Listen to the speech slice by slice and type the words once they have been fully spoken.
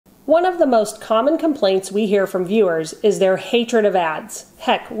One of the most common complaints we hear from viewers is their hatred of ads.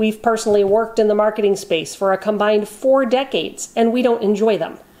 Heck, we've personally worked in the marketing space for a combined 4 decades, and we don't enjoy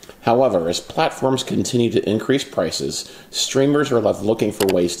them. However, as platforms continue to increase prices, streamers are left looking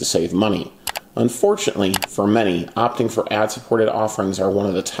for ways to save money. Unfortunately, for many, opting for ad-supported offerings are one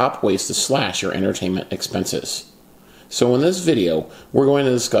of the top ways to slash your entertainment expenses. So in this video, we're going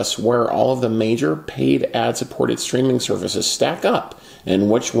to discuss where all of the major paid ad-supported streaming services stack up and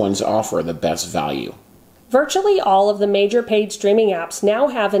which ones offer the best value. Virtually all of the major paid streaming apps now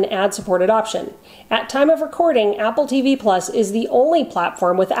have an ad-supported option. At time of recording, Apple TV Plus is the only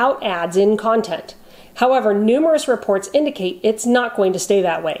platform without ads in content. However, numerous reports indicate it's not going to stay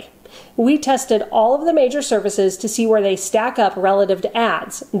that way. We tested all of the major services to see where they stack up relative to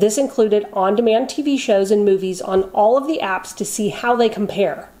ads. This included on-demand TV shows and movies on all of the apps to see how they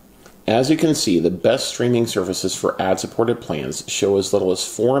compare. As you can see, the best streaming services for ad-supported plans show as little as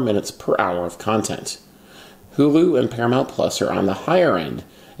 4 minutes per hour of content. Hulu and Paramount Plus are on the higher end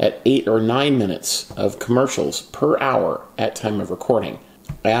at 8 or 9 minutes of commercials per hour at time of recording.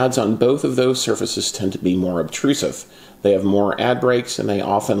 Ads on both of those services tend to be more obtrusive. They have more ad breaks and they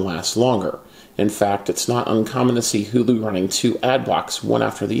often last longer. In fact, it's not uncommon to see Hulu running 2 ad blocks, one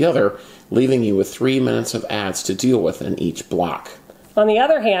after the other, leaving you with 3 minutes of ads to deal with in each block. On the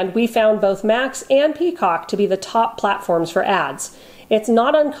other hand, we found both Max and Peacock to be the top platforms for ads. It's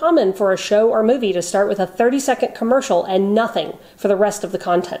not uncommon for a show or movie to start with a 30-second commercial and nothing for the rest of the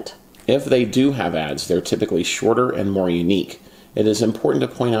content. If they do have ads, they're typically shorter and more unique. It is important to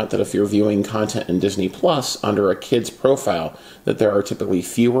point out that if you're viewing content in Disney Plus under a kid's profile, that there are typically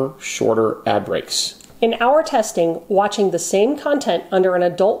fewer, shorter ad breaks. In our testing, watching the same content under an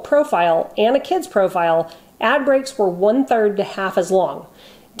adult profile and a kid's profile, ad breaks were 1/3 to half as long.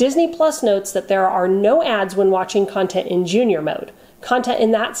 Disney Plus notes that there are no ads when watching content in junior mode. Content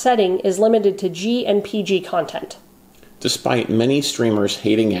in that setting is limited to G and PG content. Despite many streamers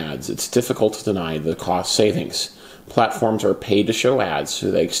hating ads, it's difficult to deny the cost savings. Platforms are paid to show ads, so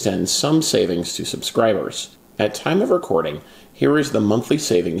they extend some savings to subscribers. At time of recording, here is the monthly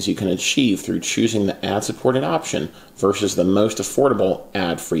savings you can achieve through choosing the ad-supported option versus the most affordable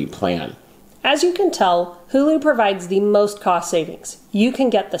ad-free plan. As you can tell, Hulu provides the most cost savings. You can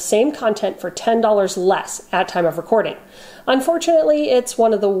get the same content for $10 less at time of recording. Unfortunately, it's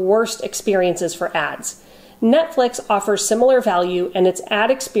one of the worst experiences for ads. Netflix offers similar value, and its ad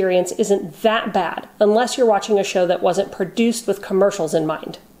experience isn't that bad unless you're watching a show that wasn't produced with commercials in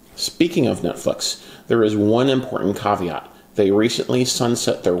mind. Speaking of Netflix, there is one important caveat. They recently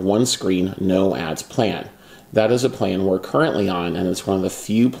sunset their one-screen, no ads plan. That is a plan we're currently on, and it's one of the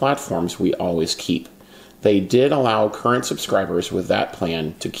few platforms we always keep. They did allow current subscribers with that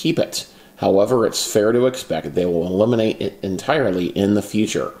plan to keep it. However, it's fair to expect they will eliminate it entirely in the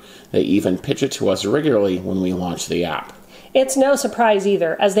future. They even pitch it to us regularly when we launch the app. It's no surprise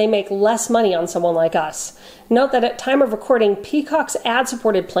either, as they make less money on someone like us. Note that at time of recording, Peacock's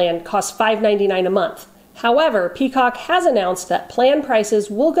ad-supported plan costs $5.99 a month. However, Peacock has announced that plan prices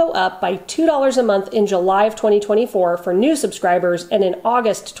will go up by $2 a month in July of 2024 for new subscribers and in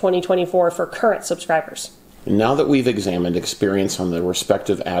August 2024 for current subscribers. Now that we've examined experience on the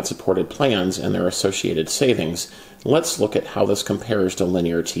respective ad-supported plans and their associated savings, let's look at how this compares to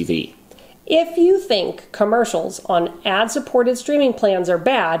linear TV. If you think commercials on ad-supported streaming plans are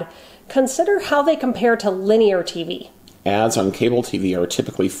bad, consider how they compare to linear TV. Ads on cable TV are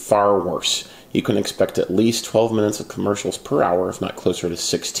typically far worse. You can expect at least 12 minutes of commercials per hour, if not closer to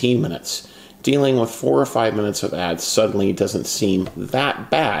 16 minutes. Dealing with 4 or 5 minutes of ads suddenly doesn't seem that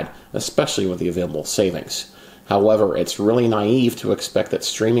bad, especially with the available savings. However, it's really naive to expect that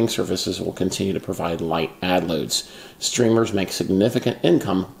streaming services will continue to provide light ad loads. Streamers make significant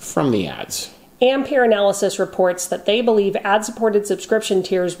income from the ads. Ampere Analysis reports that they believe ad-supported subscription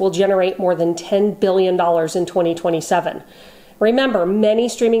tiers will generate more than $10 billion in 2027. Remember, many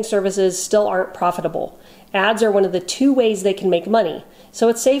streaming services still aren't profitable. Ads are one of the 2 ways they can make money, so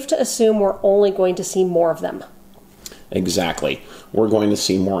it's safe to assume we're only going to see more of them. Exactly. We're going to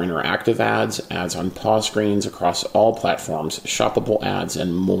see more interactive ads, ads on pause screens across all platforms, shoppable ads,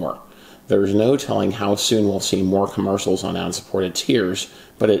 and more. There's no telling how soon we'll see more commercials on ad-supported tiers,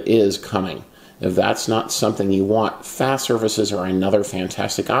 but it is coming. If that's not something you want, fast services are another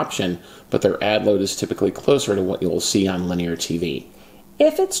fantastic option, but their ad load is typically closer to what you will see on linear TV.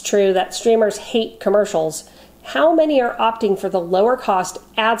 If it's true that streamers hate commercials, how many are opting for the lower-cost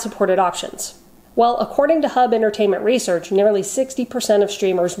ad-supported options? Well, according to Hub Entertainment Research, nearly 60% of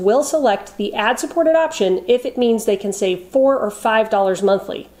streamers will select the ad-supported option if it means they can save $4 or $5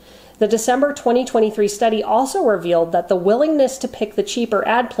 monthly. The December 2023 study also revealed that the willingness to pick the cheaper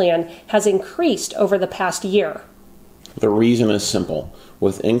ad plan has increased over the past year. The reason is simple.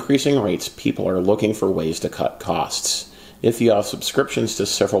 With increasing rates, people are looking for ways to cut costs. If you have subscriptions to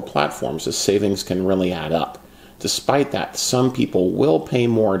several platforms, the savings can really add up. Despite that, some people will pay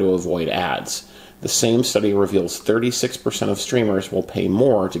more to avoid ads. The same study reveals 36% of streamers will pay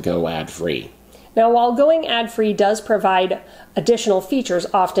more to go ad-free. Now, while going ad-free does provide additional features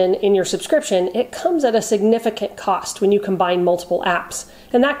often in your subscription, it comes at a significant cost when you combine multiple apps.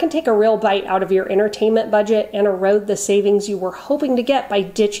 And that can take a real bite out of your entertainment budget and erode the savings you were hoping to get by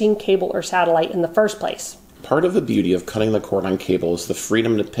ditching cable or satellite in the first place. Part of the beauty of cutting the cord on cable is the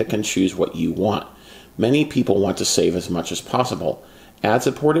freedom to pick and choose what you want. Many people want to save as much as possible.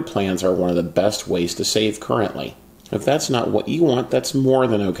 Ad-supported plans are one of the best ways to save currently. If that's not what you want, that's more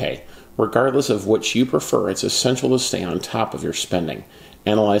than okay. Regardless of which you prefer, it's essential to stay on top of your spending.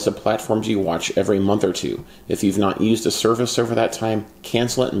 Analyze the platforms you watch every month or two. If you've not used a service over that time,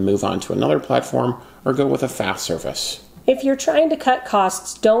 cancel it and move on to another platform or go with a fast service. If you're trying to cut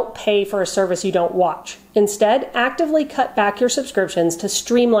costs, don't pay for a service you don't watch. Instead, actively cut back your subscriptions to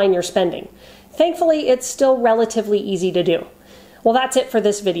streamline your spending. Thankfully, it's still relatively easy to do. Well, that's it for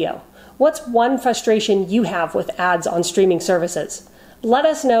this video. What's one frustration you have with ads on streaming services? Let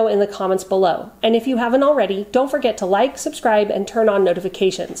us know in the comments below. And if you haven't already, don't forget to like, subscribe, and turn on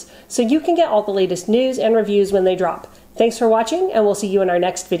notifications so you can get all the latest news and reviews when they drop. Thanks for watching, and we'll see you in our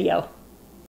next video.